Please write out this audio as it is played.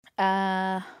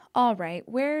All right.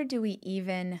 Where do we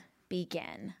even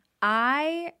begin?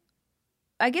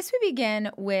 I guess we begin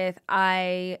with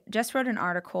I just wrote an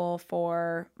article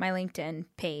for my LinkedIn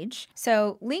page.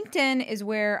 So LinkedIn is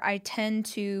where I tend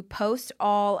to post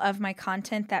all of my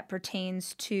content that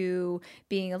pertains to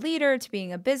being a leader, to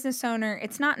being a business owner.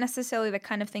 It's not necessarily the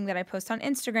kind of thing that I post on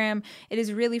Instagram. It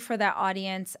is really for that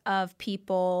audience of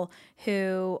people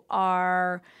who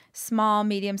are small,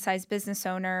 medium-sized business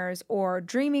owners or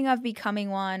dreaming of becoming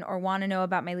one or want to know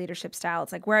about my leadership style.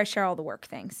 It's like where I share all the work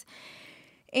things.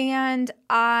 And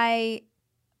I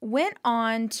went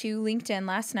on to LinkedIn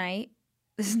last night.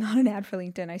 This is not an ad for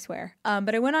LinkedIn, I swear.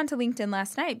 But I went on to LinkedIn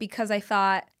last night because I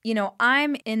thought,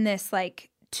 I'm in this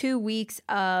 2 weeks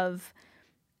of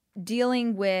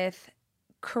dealing with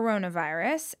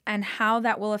coronavirus and how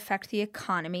that will affect the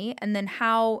economy, and then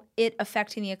how it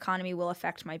affecting the economy will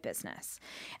affect my business.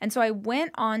 And so I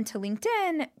went on to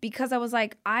LinkedIn because I was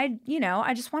like, I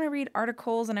just want to read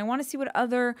articles and I want to see what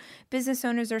other business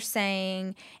owners are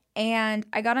saying. And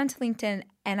I got onto LinkedIn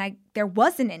and there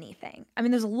wasn't anything. I mean,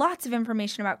 there's lots of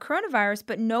information about coronavirus,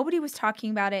 but nobody was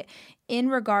talking about it in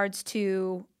regards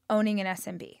to owning an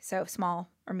SMB, so small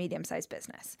or medium-sized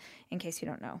business, in case you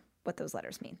don't know what those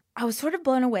letters mean. I was sort of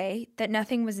blown away that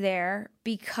nothing was there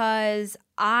because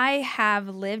I have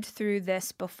lived through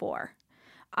this before.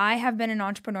 I have been an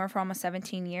entrepreneur for almost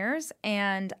 17 years,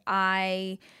 and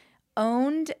I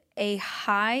owned a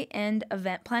high-end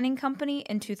event planning company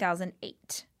in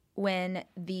 2008 when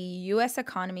the U.S.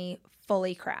 economy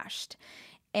fully crashed.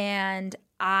 And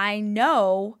I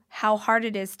know how hard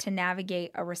it is to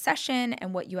navigate a recession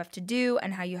and what you have to do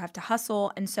and how you have to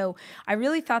hustle. And so I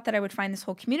really thought that I would find this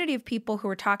whole community of people who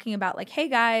were talking about hey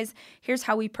guys, here's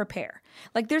how we prepare.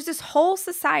 There's this whole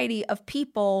society of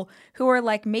people who are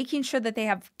making sure that they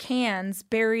have cans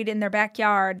buried in their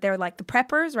backyard. They're the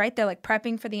preppers, right? They're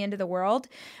prepping for the end of the world.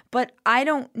 But I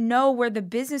don't know where the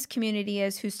business community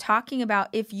is who's talking about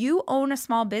if you own a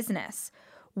small business,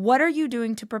 what are you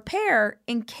doing to prepare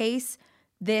in case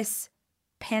this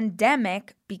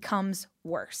pandemic becomes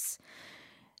worse?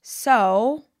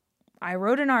 So I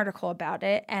wrote an article about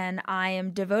it, and I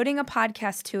am devoting a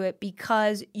podcast to it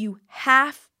because you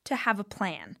have to have a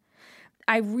plan.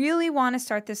 I really want to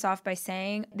start this off by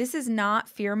saying this is not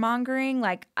fear-mongering.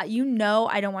 I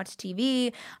don't watch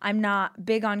TV. I'm not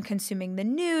big on consuming the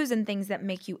news and things that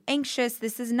make you anxious.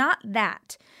 This is not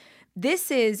that.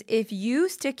 This is if you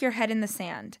stick your head in the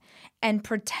sand and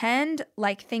pretend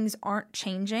like things aren't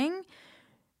changing,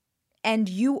 and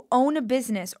you own a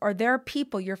business, or there are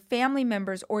people, your family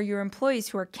members or your employees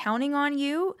who are counting on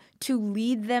you to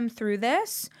lead them through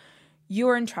this,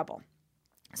 you're in trouble.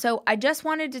 So I just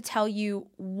wanted to tell you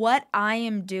what I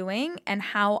am doing and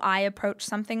how I approach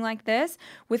something like this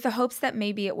with the hopes that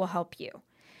maybe it will help you.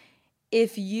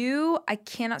 I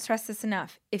cannot stress this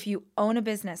enough, if you own a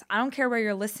business, I don't care where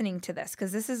you're listening to this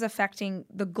because this is affecting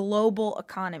the global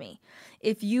economy.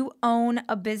 If you own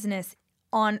a business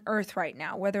on earth right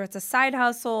now, whether it's a side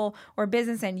hustle or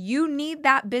business, and you need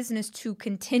that business to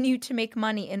continue to make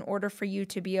money in order for you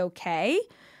to be okay,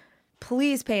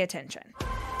 please pay attention.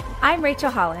 I'm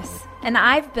Rachel Hollis, and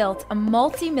I've built a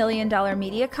multi-million-dollar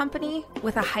media company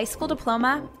with a high school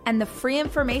diploma and the free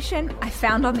information I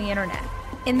found on the internet.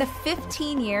 In the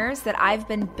 15 years that I've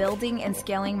been building and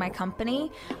scaling my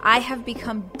company, I have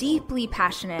become deeply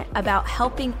passionate about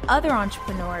helping other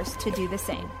entrepreneurs to do the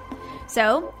same.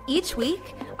 So each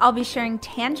week, I'll be sharing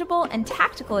tangible and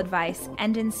tactical advice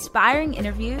and inspiring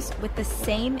interviews with the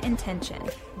same intention.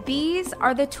 These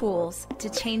are the tools to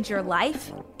change your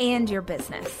life and your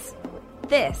business.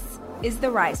 This is the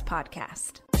Rise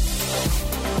Podcast.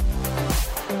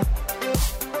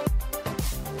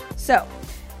 So,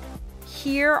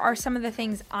 here are some of the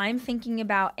things I'm thinking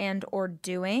about and or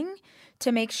doing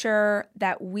to make sure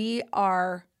that we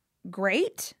are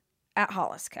great at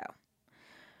Hollis Co.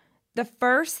 The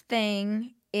first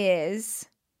thing is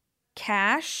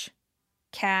cash,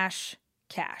 cash,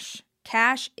 cash.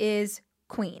 Cash is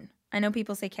queen. I know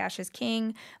people say cash is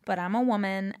king, but I'm a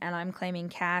woman and I'm claiming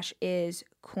cash is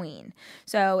queen.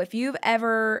 So if you've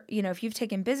ever, if you've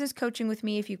taken business coaching with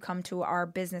me, if you come to our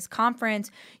business conference,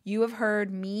 you have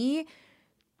heard me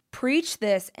preach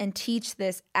this and teach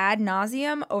this ad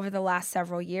nauseum over the last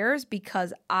several years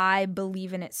because I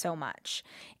believe in it so much.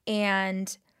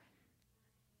 And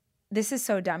this is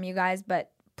so dumb, you guys,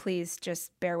 but please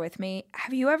just bear with me.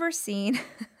 Have you ever seen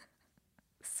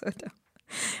so dumb.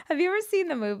 Have you ever seen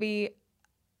the movie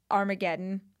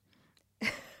Armageddon?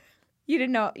 You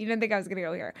didn't think I was going to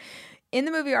go here. In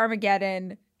the movie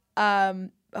Armageddon, what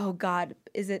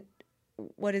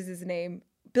is his name?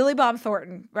 Billy Bob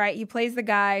Thornton, right? He plays the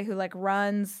guy who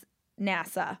runs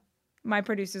NASA. My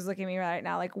producer's looking at me right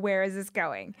now like, where is this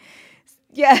going?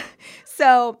 Yeah.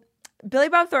 So Billy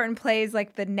Bob Thornton plays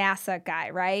like the NASA guy,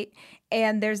 right?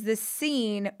 And there's this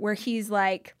scene where he's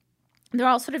like, they're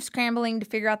all sort of scrambling to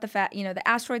figure out the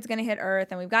asteroid's going to hit Earth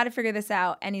and we've got to figure this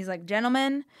out. And he's like,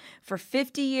 gentlemen, for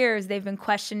 50 years, they've been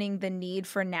questioning the need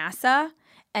for NASA.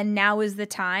 And now is the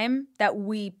time that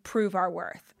we prove our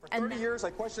worth. For 30 years,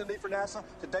 I questioned the need for NASA.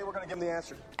 Today, we're going to give them the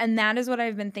answer. And that is what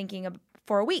I've been thinking of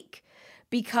for a week.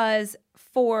 Because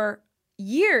for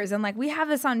years, and like we have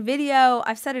this on video,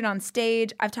 I've said it on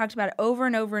stage, I've talked about it over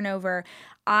and over and over.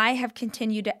 I have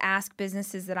continued to ask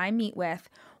businesses that I meet with,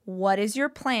 what is your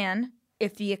plan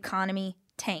if the economy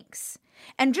tanks?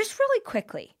 And just really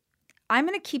quickly, I'm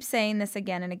going to keep saying this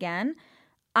again and again.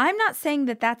 I'm not saying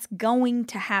that that's going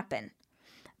to happen,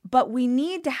 but we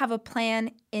need to have a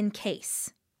plan in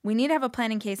case. We need to have a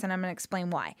plan in case, and I'm going to explain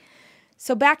why.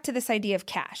 So back to this idea of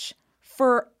cash.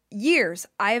 For years,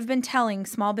 I have been telling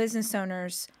small business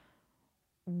owners,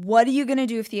 what are you going to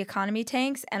do if the economy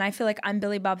tanks? And I feel like I'm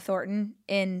Billy Bob Thornton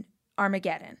in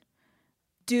Armageddon.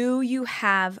 Do you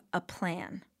have a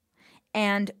plan?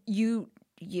 And you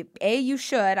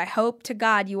should. I hope to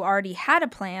God you already had a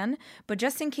plan, but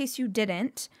just in case you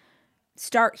didn't,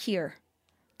 start here.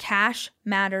 Cash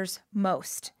matters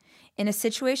most. In a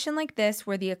situation like this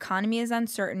where the economy is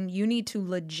uncertain, you need to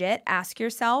legit ask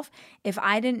yourself, if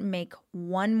I didn't make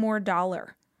 $1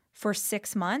 more for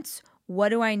 6 months, what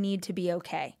do I need to be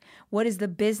okay? What does the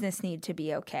business need to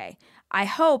be okay? I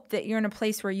hope that you're in a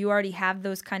place where you already have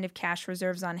those kind of cash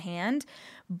reserves on hand,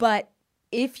 but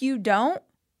if you don't,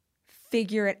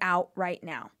 figure it out right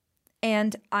now.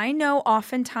 And I know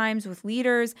oftentimes with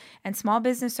leaders and small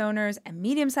business owners and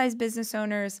medium-sized business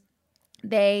owners,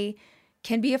 they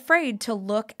can be afraid to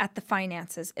look at the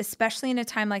finances, especially in a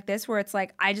time like this where it's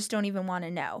like, I just don't even want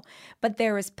to know. But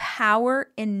there is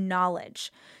power in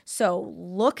knowledge. So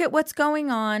look at what's going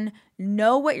on,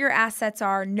 know what your assets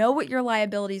are, know what your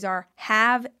liabilities are,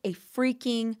 have a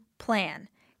freaking plan.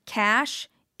 Cash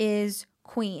is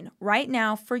queen. Right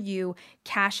now for you,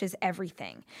 cash is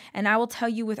everything. And I will tell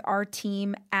you with our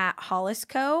team at Hollis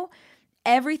Co.,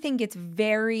 everything gets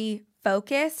very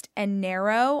focused and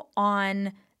narrow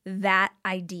on that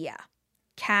idea.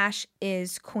 Cash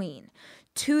is queen.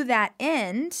 To that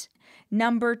end,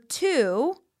 number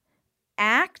 2,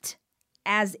 act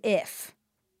as if.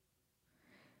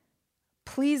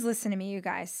 Please listen to me, you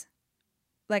guys.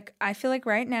 Like, I feel like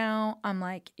right now I'm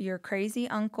like your crazy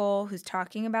uncle who's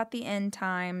talking about the end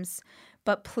times,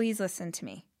 but please listen to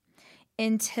me.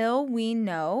 Until we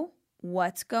know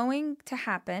what's going to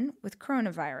happen with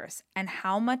coronavirus and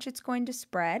how much it's going to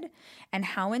spread and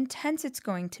how intense it's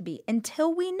going to be,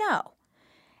 until we know,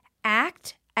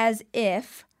 act as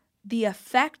if the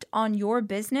effect on your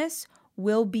business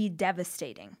will be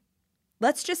devastating.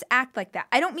 Let's just act like that.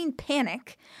 I don't mean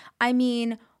panic. I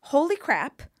mean, holy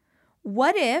crap.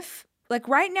 What if, like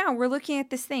right now, we're looking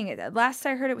at this thing. Last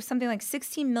I heard, it was something like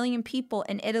 16 million people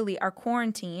in Italy are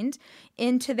quarantined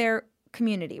into their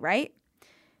community, right?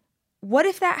 What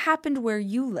if that happened where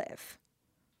you live?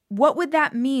 What would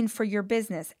that mean for your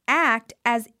business? Act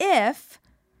as if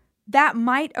that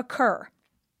might occur.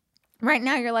 Right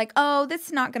now, you're like, oh, this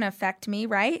is not going to affect me,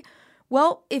 right?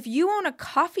 Well, if you own a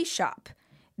coffee shop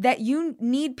that you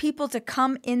need people to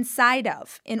come inside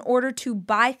of in order to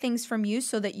buy things from you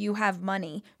so that you have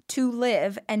money to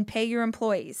live and pay your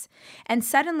employees, and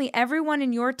suddenly everyone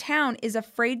in your town is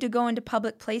afraid to go into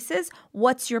public places,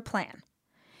 what's your plan?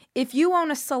 If you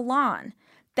own a salon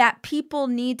that people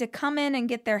need to come in and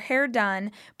get their hair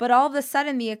done, but all of a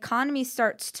sudden the economy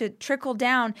starts to trickle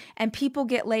down and people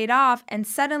get laid off and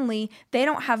suddenly they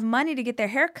don't have money to get their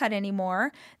hair cut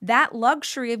anymore, that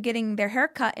luxury of getting their hair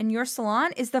cut in your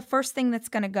salon is the first thing that's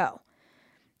going to go.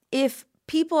 If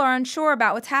people are unsure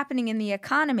about what's happening in the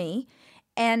economy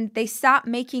and they stop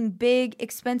making big,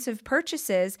 expensive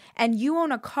purchases and you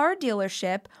own a car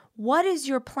dealership, what is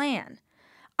your plan?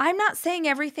 I'm not saying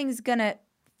everything's going to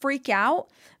freak out,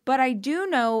 but I do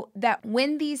know that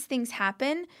when these things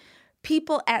happen,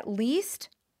 people at least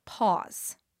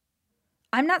pause.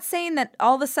 I'm not saying that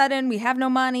all of a sudden we have no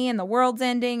money and the world's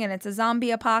ending and it's a zombie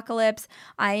apocalypse.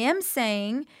 I am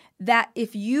saying that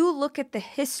if you look at the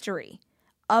history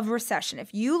of recession,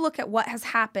 if you look at what has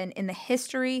happened in the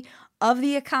history of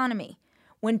the economy,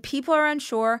 when people are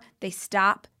unsure, they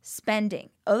stop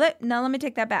spending. Now let me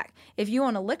take that back. If you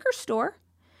own a liquor store,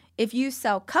 if you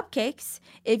sell cupcakes,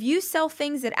 if you sell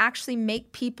things that actually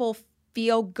make people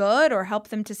feel good or help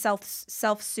them to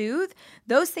self-soothe,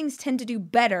 those things tend to do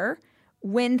better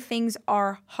when things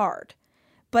are hard.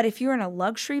 But if you're in a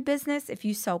luxury business, if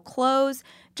you sell clothes,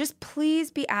 just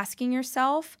please be asking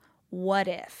yourself, what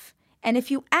if? And if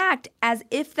you act as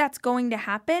if that's going to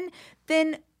happen,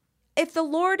 then if the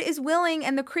Lord is willing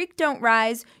and the creek don't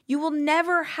rise, you will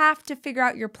never have to figure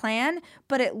out your plan,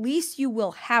 but at least you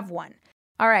will have one.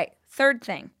 All right, third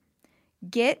thing,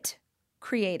 get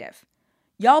creative.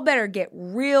 Y'all better get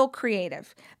real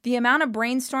creative. The amount of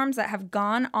brainstorms that have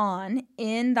gone on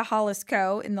in the Hollis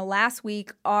Co. in the last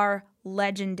week are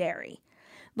legendary.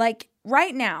 Like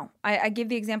right now, I give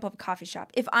the example of a coffee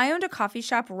shop. If I owned a coffee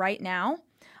shop right now,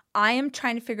 I am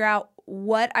trying to figure out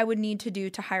what I would need to do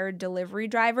to hire delivery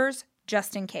drivers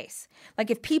just in case.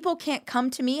 Like if people can't come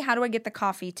to me, how do I get the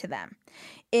coffee to them?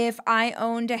 If I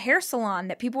owned a hair salon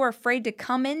that people were afraid to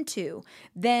come into,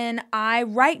 then I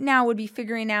right now would be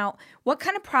figuring out what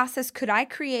kind of process could I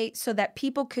create so that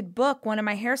people could book one of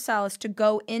my hairstylists to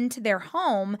go into their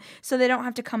home so they don't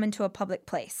have to come into a public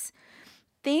place.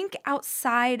 Think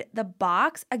outside the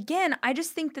box. Again, I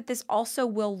just think that this also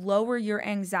will lower your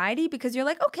anxiety because you're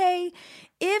like, okay,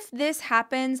 if this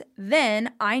happens,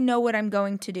 then I know what I'm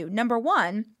going to do. Number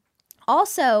one,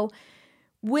 also,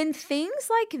 when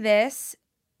things like this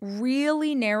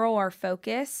really narrow our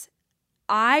focus,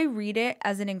 I read it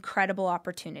as an incredible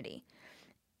opportunity.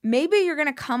 Maybe you're going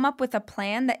to come up with a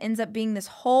plan that ends up being this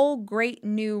whole great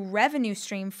new revenue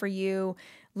stream for you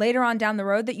later on down the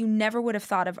road that you never would have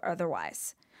thought of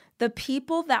otherwise. The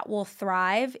people that will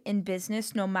thrive in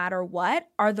business no matter what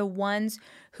are the ones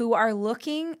who are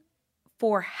looking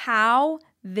for how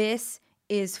this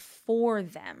is for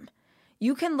them.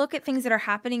 You can look at things that are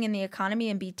happening in the economy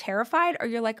and be terrified, or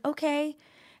you're like, okay,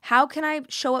 how can I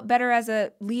show up better as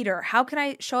a leader? How can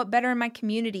I show up better in my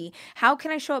community? How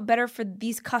can I show up better for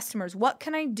these customers? What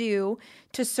can I do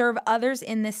to serve others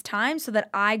in this time so that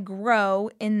I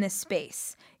grow in this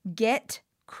space? Get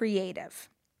creative.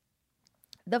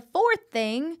 The fourth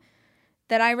thing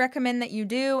that I recommend that you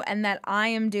do and that I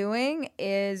am doing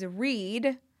is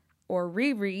read or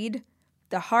reread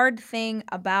The Hard Thing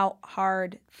About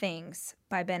Hard Things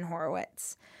by Ben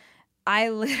Horowitz. I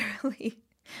literally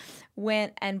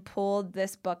went and pulled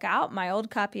this book out, my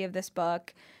old copy of this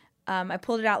book. I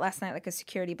pulled it out last night like a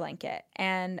security blanket.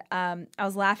 And I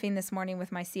was laughing this morning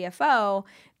with my CFO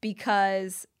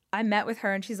because I met with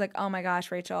her and she's like, oh my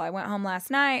gosh, Rachel, I went home last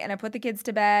night and I put the kids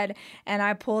to bed and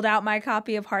I pulled out my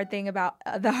copy of The Hard Thing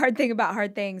About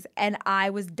Hard Things. And I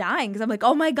was dying because I'm like,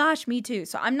 oh my gosh, me too.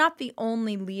 So I'm not the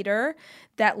only leader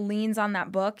that leans on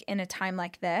that book in a time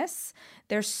like this.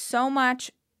 There's so much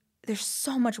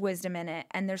wisdom in it,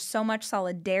 and there's so much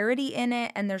solidarity in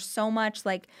it, and there's so much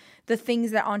like the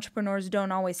things that entrepreneurs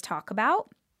don't always talk about.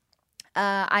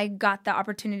 I got the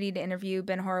opportunity to interview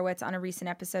Ben Horowitz on a recent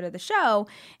episode of the show,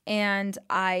 and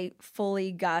I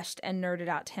fully gushed and nerded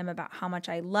out to him about how much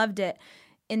I loved it.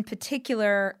 In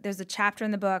particular, there's a chapter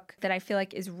in the book that I feel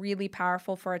like is really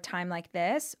powerful for a time like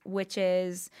this, which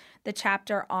is the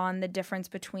chapter on the difference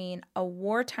between a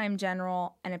wartime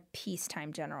general and a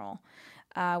peacetime general.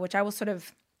 Which I will sort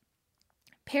of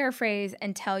paraphrase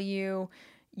and tell you,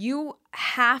 you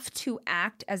have to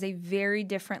act as a very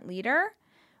different leader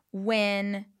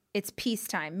when it's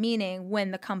peacetime, meaning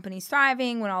when the company's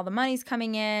thriving, when all the money's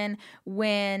coming in,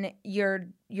 when you're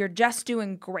just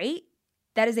doing great.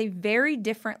 That is a very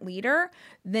different leader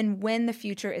than when the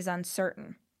future is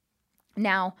uncertain.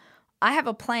 Now, I have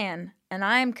a plan, and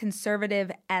I am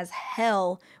conservative as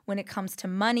hell when it comes to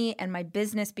money and my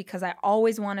business because I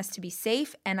always want us to be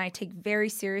safe, and I take very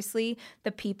seriously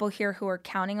the people here who are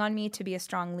counting on me to be a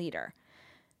strong leader.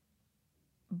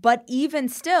 But even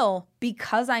still,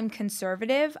 because I'm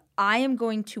conservative, I am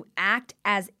going to act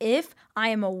as if I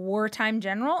am a wartime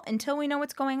general until we know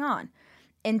what's going on.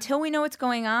 Until we know what's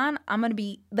going on,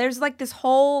 there's like this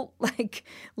whole like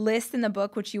list in the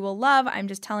book, which you will love. I'm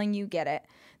just telling you, get it.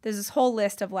 There's this whole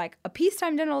list of like a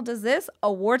peacetime general does this,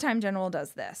 a wartime general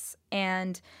does this.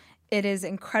 And it is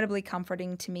incredibly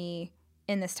comforting to me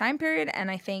in this time period,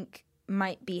 and I think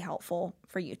might be helpful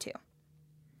for you too.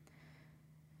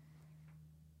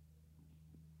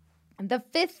 The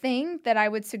fifth thing that I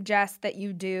would suggest that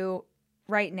you do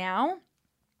right now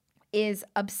is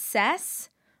obsess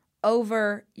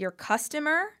over your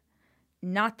customer,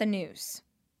 not the news.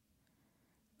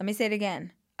 Let me say it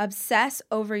again. Obsess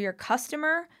over your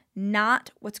customer,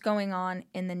 not what's going on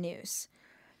in the news.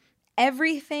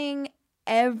 Everything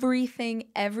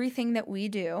that we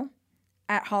do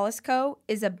at Hollis Co.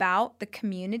 is about the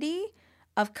community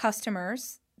of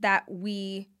customers that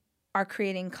we are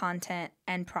creating content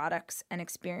and products and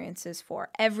experiences for.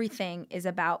 Everything is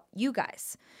about you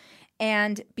guys.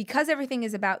 And because everything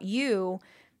is about you,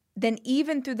 then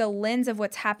even through the lens of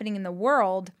what's happening in the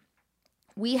world,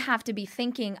 we have to be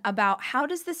thinking about, how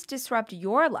does this disrupt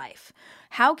your life?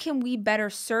 How can we better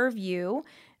serve you,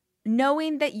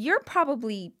 knowing that you're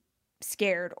probably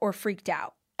scared or freaked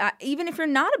out? Even if you're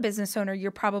not a business owner, you're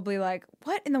probably like,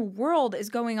 what in the world is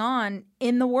going on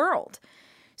in the world?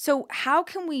 So how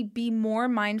can we be more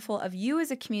mindful of you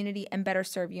as a community and better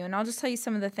serve you? And I'll just tell you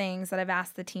some of the things that I've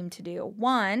asked the team to do.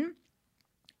 One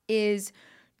is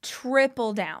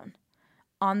triple down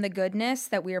on the goodness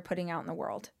that we are putting out in the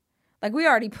world. Like, we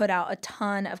already put out a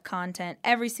ton of content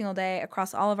every single day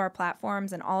across all of our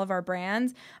platforms and all of our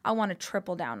brands. I want to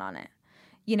triple down on it.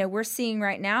 You know, we're seeing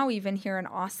right now, even here in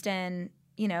Austin,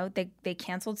 you know, they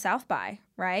canceled South by,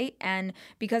 right? And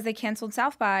because they canceled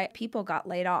South by, people got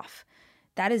laid off.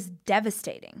 That is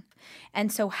devastating.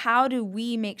 And so how do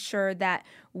we make sure that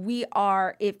we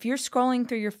are, if you're scrolling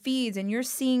through your feeds and you're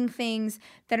seeing things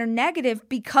that are negative,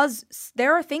 because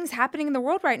there are things happening in the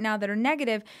world right now that are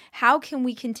negative, how can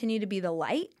we continue to be the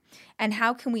light? And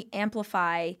how can we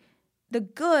amplify the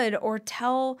good, or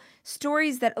tell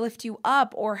stories that lift you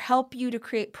up, or help you to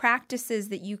create practices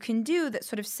that you can do that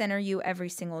sort of center you every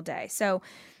single day? So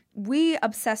we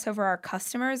obsess over our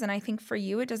customers, and I think for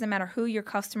you, it doesn't matter who your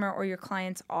customer or your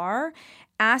clients are.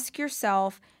 Ask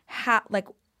yourself, how, like,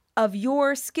 of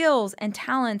your skills and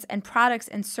talents and products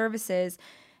and services,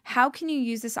 how can you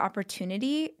use this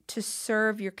opportunity to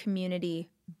serve your community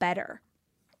better?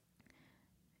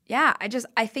 Yeah,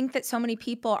 I think that so many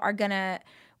people are gonna,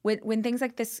 when things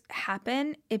like this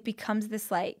happen, it becomes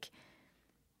this, like,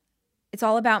 it's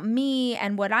all about me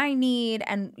and what I need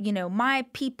and, you know, my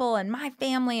people and my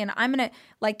family. And I'm going to,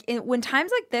 like, when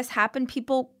times like this happen,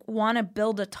 people want to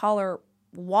build a taller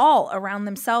wall around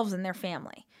themselves and their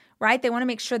family, right? They want to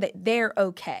make sure that they're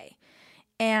okay.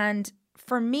 And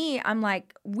for me, I'm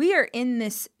like, we are in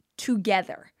this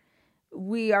together.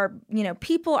 We are, you know,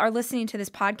 people are listening to this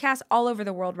podcast all over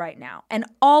the world right now. And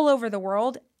all over the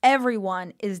world,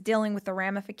 everyone is dealing with the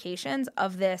ramifications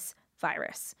of this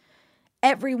virus.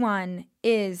 Everyone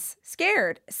is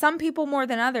scared. Some people more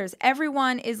than others.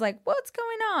 Everyone is like, what's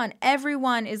going on?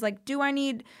 Everyone is like, do I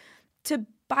need to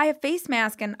buy a face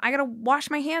mask? And I got to wash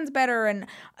my hands better. And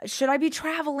should I be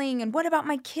traveling? And what about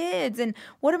my kids? And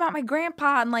what about my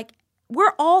grandpa? And like,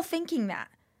 we're all thinking that.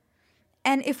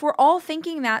 And if we're all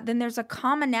thinking that, then there's a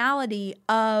commonality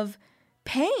of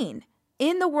pain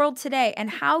in the world today. And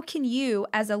how can you,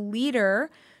 as a leader,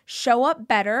 show up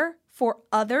better for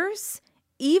others,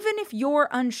 even if you're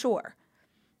unsure?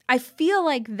 I feel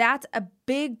like that's a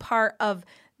big part of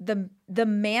the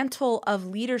mantle of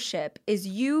leadership, is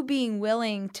you being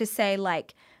willing to say,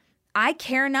 like, I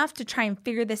care enough to try and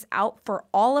figure this out for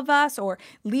all of us, or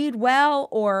lead well,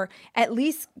 or at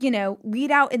least, you know, lead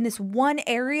out in this one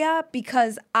area,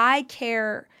 because I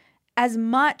care as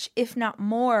much, if not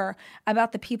more,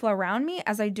 about the people around me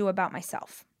as I do about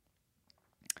myself.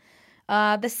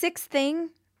 The sixth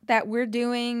thing that we're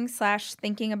doing /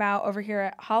 thinking about over here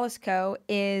at Hollis Co.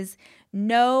 is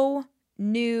no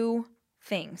new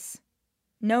things.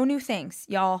 No new things,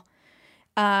 y'all.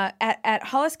 At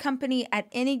Hollis Company, at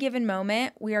any given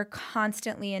moment, we are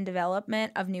constantly in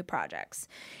development of new projects.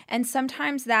 And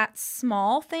sometimes that's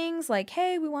small things like,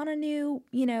 hey, we want a new,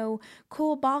 you know,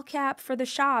 cool ball cap for the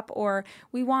shop, or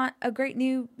we want a great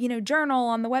new, you know, journal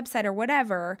on the website, or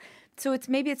whatever. So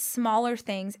maybe it's smaller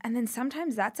things. And then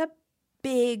sometimes that's a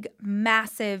big,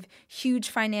 massive, huge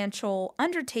financial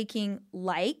undertaking,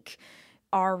 like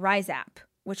our Rise app,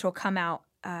 which will come out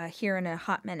here in a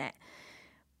hot minute.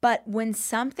 But when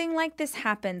something like this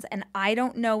happens and I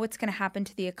don't know what's going to happen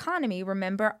to the economy,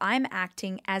 remember, I'm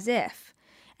acting as if.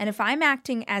 And if I'm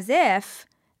acting as if,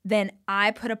 then I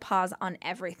put a pause on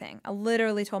everything. I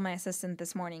literally told my assistant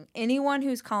this morning, anyone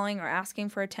who's calling or asking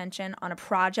for attention on a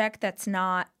project that's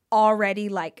not already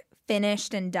like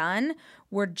finished and done,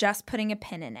 we're just putting a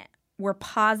pin in it. We're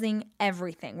pausing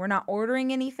everything. We're not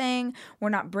ordering anything. We're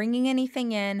not bringing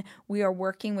anything in. We are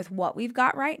working with what we've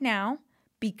got right now,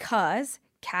 because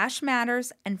cash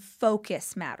matters and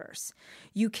focus matters.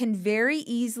 You can very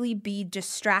easily be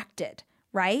distracted,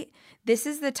 right? This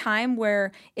is the time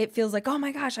where it feels like, oh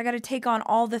my gosh, I got to take on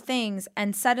all the things.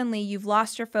 And suddenly you've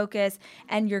lost your focus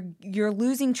and you're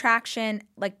losing traction.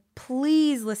 Like,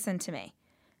 please listen to me.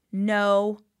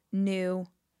 No new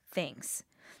things.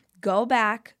 Go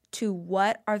back to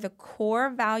what are the core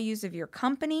values of your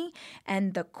company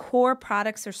and the core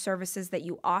products or services that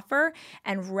you offer,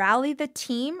 and rally the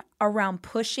team around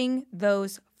pushing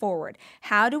those forward.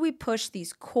 How do we push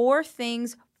these core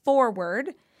things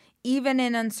forward even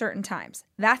in uncertain times?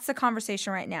 That's the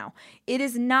conversation right now. It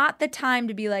is not the time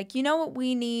to be like, you know what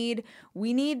we need?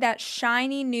 We need that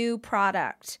shiny new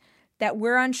product that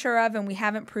we're unsure of and we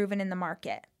haven't proven in the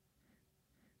market.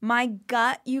 My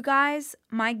gut, you guys,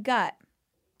 my gut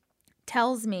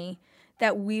tells me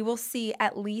that we will see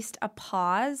at least a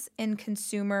pause in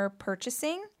consumer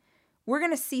purchasing. We're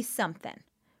going to see something.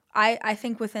 I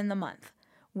think within the month,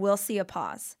 we'll see a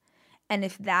pause. And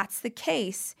if that's the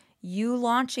case, you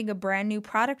launching a brand new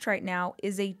product right now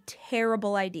is a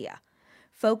terrible idea.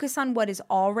 Focus on what is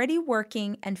already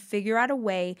working and figure out a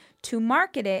way to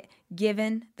market it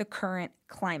given the current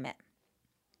climate.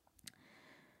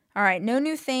 All right, no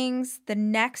new things. The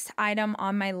next item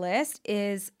on my list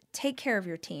is take care of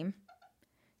your team.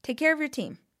 Take care of your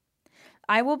team.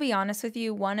 I will be honest with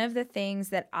you, one of the things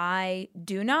that I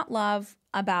do not love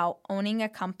about owning a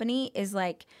company is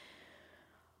like,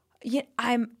 yeah,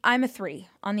 I'm a 3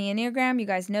 on the Enneagram. You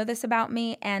guys know this about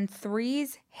me, and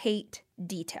 3s hate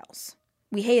details.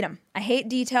 We hate them. I hate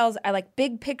details. I like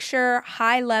big picture,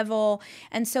 high level.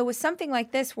 And so with something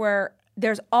like this where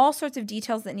there's all sorts of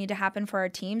details that need to happen for our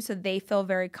team so they feel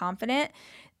very confident,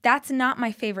 that's not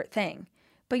my favorite thing.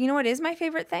 But you know what is my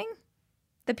favorite thing?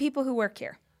 The people who work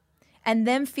here. And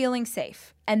them feeling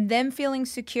safe, and them feeling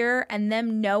secure, and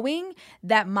them knowing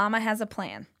that mama has a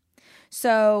plan.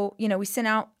 So, we sent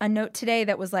out a note today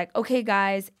that was like, okay,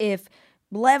 guys, if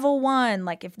level 1,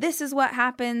 like if this is what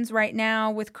happens right now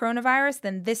with coronavirus,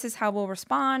 then this is how we'll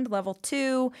respond. Level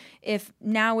 2, if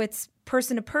now it's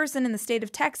person to person in the state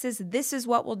of Texas, this is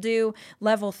what we'll do.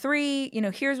 Level 3,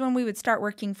 here's when we would start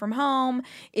working from home.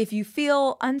 If you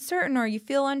feel uncertain or you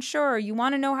feel unsure, or you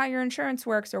want to know how your insurance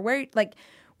works or where, like,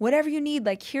 whatever you need,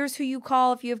 like here's who you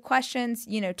call if you have questions,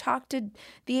 talk to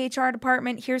the HR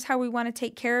department. Here's how we want to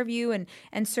take care of you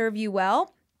and serve you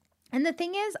well. And the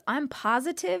thing is, I'm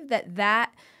positive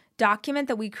that document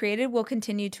that we created will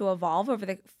continue to evolve over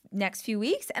the next few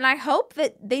weeks. And I hope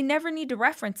that they never need to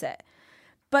reference it.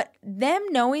 But them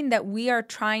knowing that we are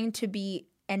trying to be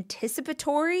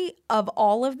anticipatory of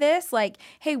all of this, like,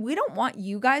 hey, we don't want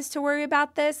you guys to worry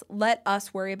about this. Let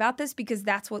us worry about this, because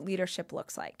that's what leadership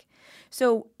looks like.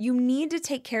 So you need to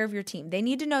take care of your team. They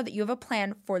need to know that you have a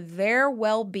plan for their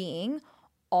well-being.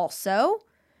 Also,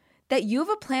 that you have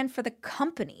a plan for the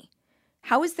company.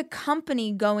 How is the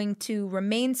company going to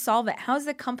remain solvent? How is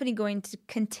the company going to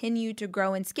continue to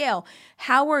grow and scale?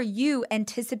 How are you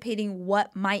anticipating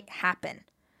what might happen?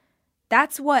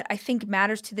 That's what I think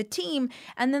matters to the team.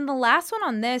 And then the last one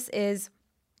on this is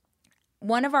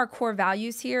one of our core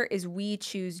values here is we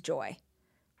choose joy.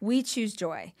 We choose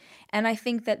joy. And I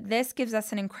think that this gives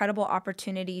us an incredible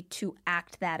opportunity to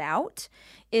act that out,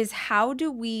 is how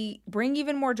do we bring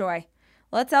even more joy?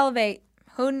 Let's elevate.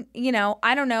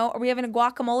 I don't know. Are we having a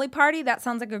guacamole party? That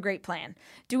sounds like a great plan.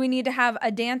 Do we need to have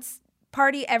a dance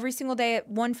party every single day at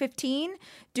 1:15?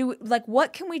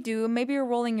 What can we do? Maybe you're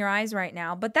rolling your eyes right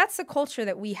now, but that's the culture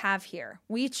that we have here.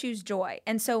 We choose joy.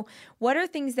 And so what are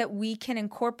things that we can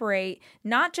incorporate,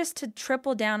 not just to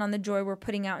triple down on the joy we're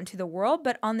putting out into the world,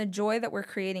 but on the joy that we're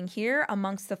creating here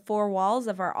amongst the 4 walls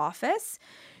of our office,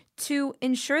 to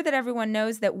ensure that everyone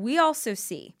knows that we also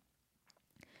see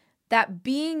that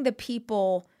being the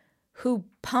people who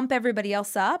pump everybody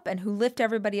else up and who lift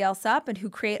everybody else up and who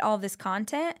create all this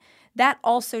content, that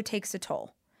also takes a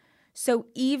toll. So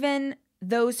even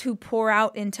those who pour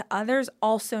out into others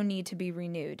also need to be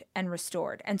renewed and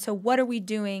restored. And so what are we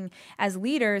doing as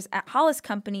leaders at Hollis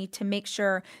Company to make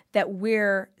sure that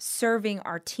we're serving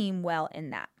our team well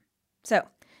in that? So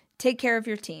take care of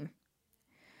your team.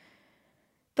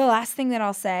 The last thing that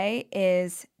I'll say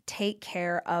is take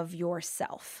care of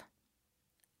yourself.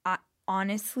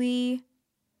 Honestly,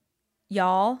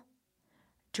 y'all,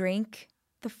 drink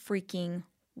the freaking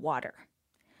water.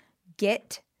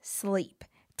 Get sleep.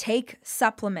 Take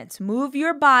supplements. Move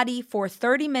your body for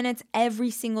 30 minutes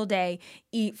every single day.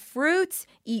 Eat fruits.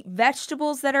 Eat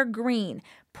vegetables that are green.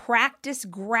 Practice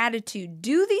gratitude.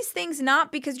 Do these things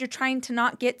not because you're trying to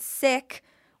not get sick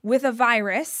with a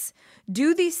virus.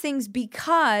 Do these things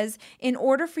because in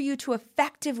order for you to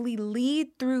effectively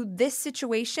lead through this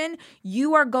situation,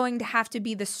 you are going to have to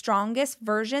be the strongest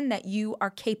version that you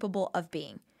are capable of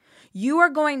being. You are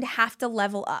going to have to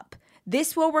level up.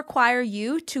 This will require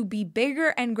you to be bigger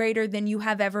and greater than you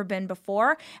have ever been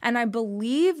before. And I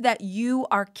believe that you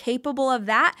are capable of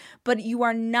that, but you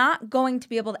are not going to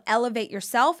be able to elevate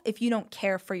yourself if you don't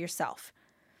care for yourself.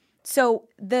 So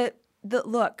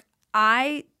look,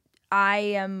 I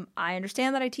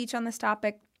understand that I teach on this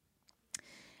topic,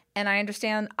 and I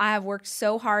understand I have worked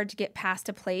so hard to get past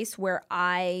a place where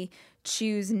I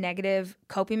choose negative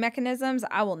coping mechanisms.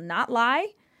 I will not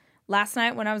lie. Last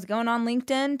night when I was going on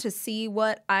LinkedIn to see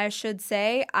what I should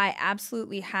say, I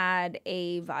absolutely had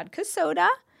a vodka soda,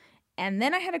 and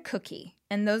then I had a cookie.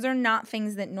 And those are not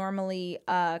things that normally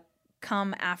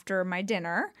come after my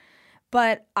dinner.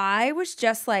 But I was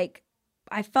just like,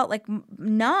 I felt like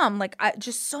numb, like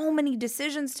just so many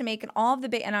decisions to make and all of the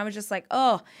big, and I was just like,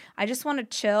 oh, I just want to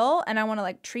chill and I want to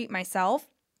like treat myself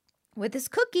with this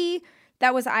cookie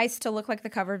that was iced to look like the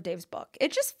cover of Dave's book.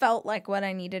 It just felt like what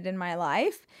I needed in my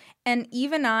life. And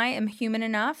even I am human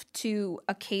enough to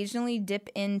occasionally dip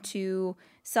into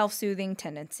self-soothing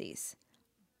tendencies.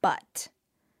 But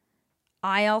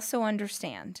I also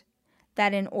understand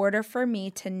that in order for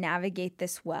me to navigate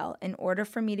this well, in order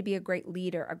for me to be a great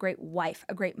leader, a great wife,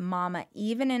 a great mama,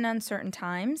 even in uncertain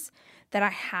times, that I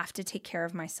have to take care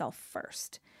of myself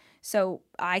first. So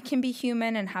I can be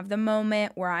human and have the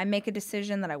moment where I make a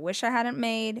decision that I wish I hadn't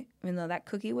made, even though that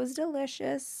cookie was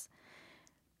delicious.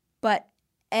 But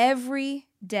every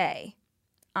day,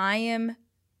 I am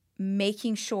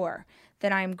making sure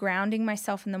that I'm grounding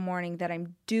myself in the morning, that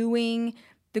I'm doing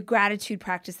the gratitude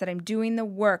practice, that I'm doing the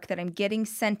work, that I'm getting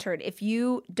centered. If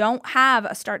you don't have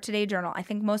a Start Today journal, I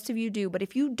think most of you do, but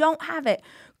if you don't have it,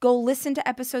 go listen to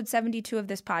episode 72 of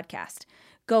this podcast.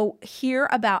 Go hear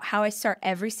about how I start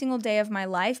every single day of my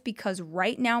life, because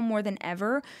right now more than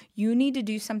ever, you need to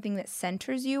do something that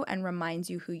centers you and reminds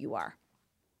you who you are.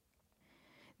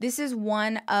 This is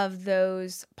one of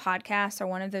those podcasts or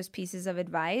one of those pieces of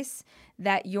advice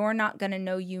that you're not going to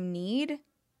know you need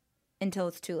until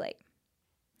it's too late.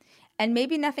 And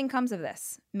maybe nothing comes of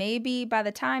this. Maybe by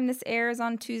the time this airs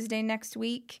on Tuesday next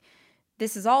week,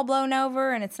 this is all blown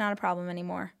over and it's not a problem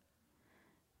anymore.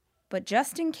 But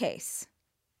just in case,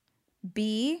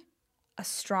 be a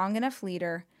strong enough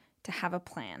leader to have a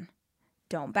plan.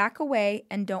 Don't back away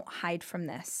and don't hide from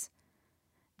this.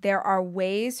 There are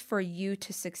ways for you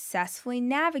to successfully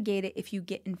navigate it if you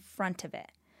get in front of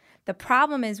it. The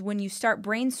problem is when you start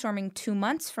brainstorming 2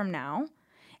 months from now,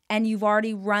 and you've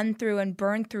already run through and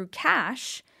burned through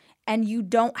cash, and you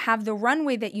don't have the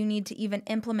runway that you need to even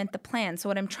implement the plan. So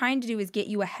what I'm trying to do is get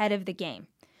you ahead of the game.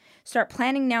 Start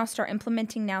planning now, start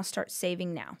implementing now, start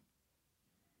saving now.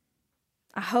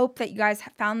 I hope that you guys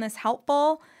found this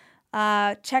helpful.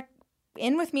 Check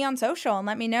in with me on social and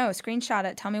let me know. Screenshot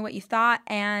it. Tell me what you thought.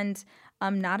 And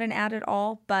not an ad at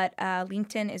all, but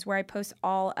LinkedIn is where I post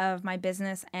all of my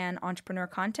business and entrepreneur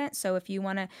content. So if you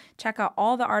want to check out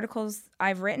all the articles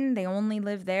I've written, they only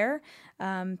live there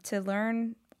to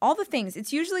learn all the things.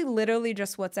 It's usually literally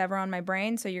just what's ever on my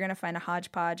brain. So you're going to find a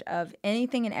hodgepodge of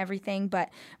anything and everything. But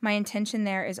my intention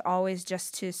there is always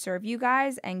just to serve you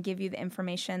guys and give you the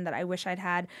information that I wish I'd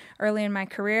had early in my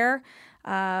career.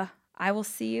 I will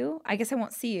see you. I guess I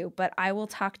won't see you, but I will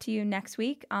talk to you next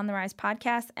week on the Rise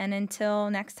Podcast. And until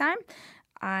next time,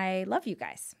 I love you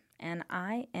guys and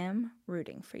I am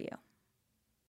rooting for you.